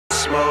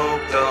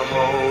smoke the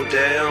whole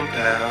damn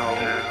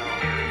pound.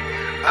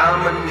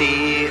 I'ma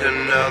need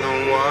another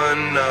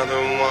one.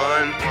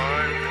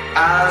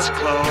 Eyes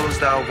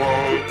closed, I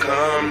won't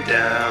come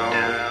down.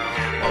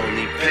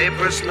 Only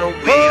papers, no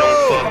weed,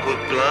 don't fuck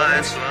with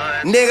blunts.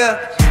 Nigga,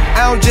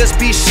 I don't just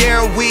be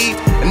sharing weed.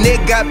 A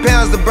nigga got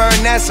pounds to burn,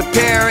 that's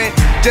apparent.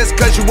 Just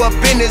cause you up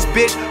in this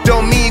bitch,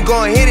 don't mean you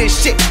gon' hit this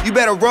shit. You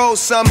better roll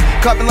something,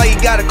 coughing like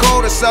you got a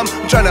cold or something.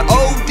 I'm tryna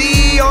OD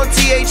on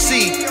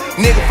THC.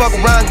 Nigga fuck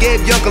around,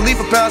 gave Young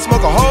Khalifa pound,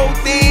 smoke a whole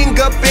thing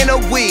up in a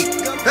week.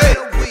 Hey,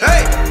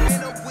 hey,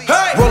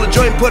 hey. Roll a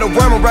joint, put a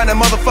worm around that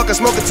motherfucker,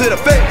 smoke it to the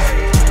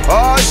face.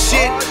 Oh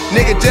shit,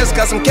 nigga just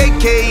got some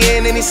KK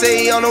in and he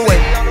say he on the way.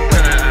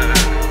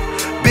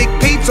 Big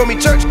P told me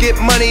church get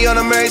money on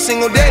him every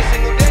single day.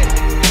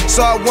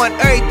 So I want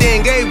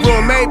everything, every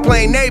room, every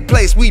plane, every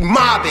place, we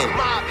mobbing.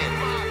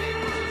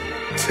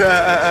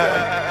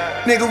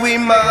 Nigga, we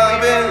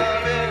mobbing.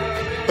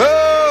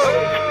 Oh,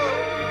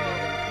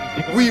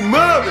 we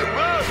mobbing.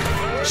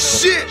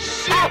 Shit,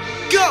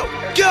 go,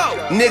 go.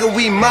 Nigga,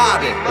 we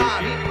mobbing.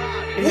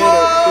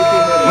 Whoa.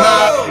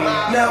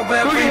 Now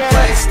every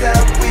place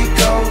that we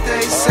go,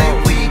 they say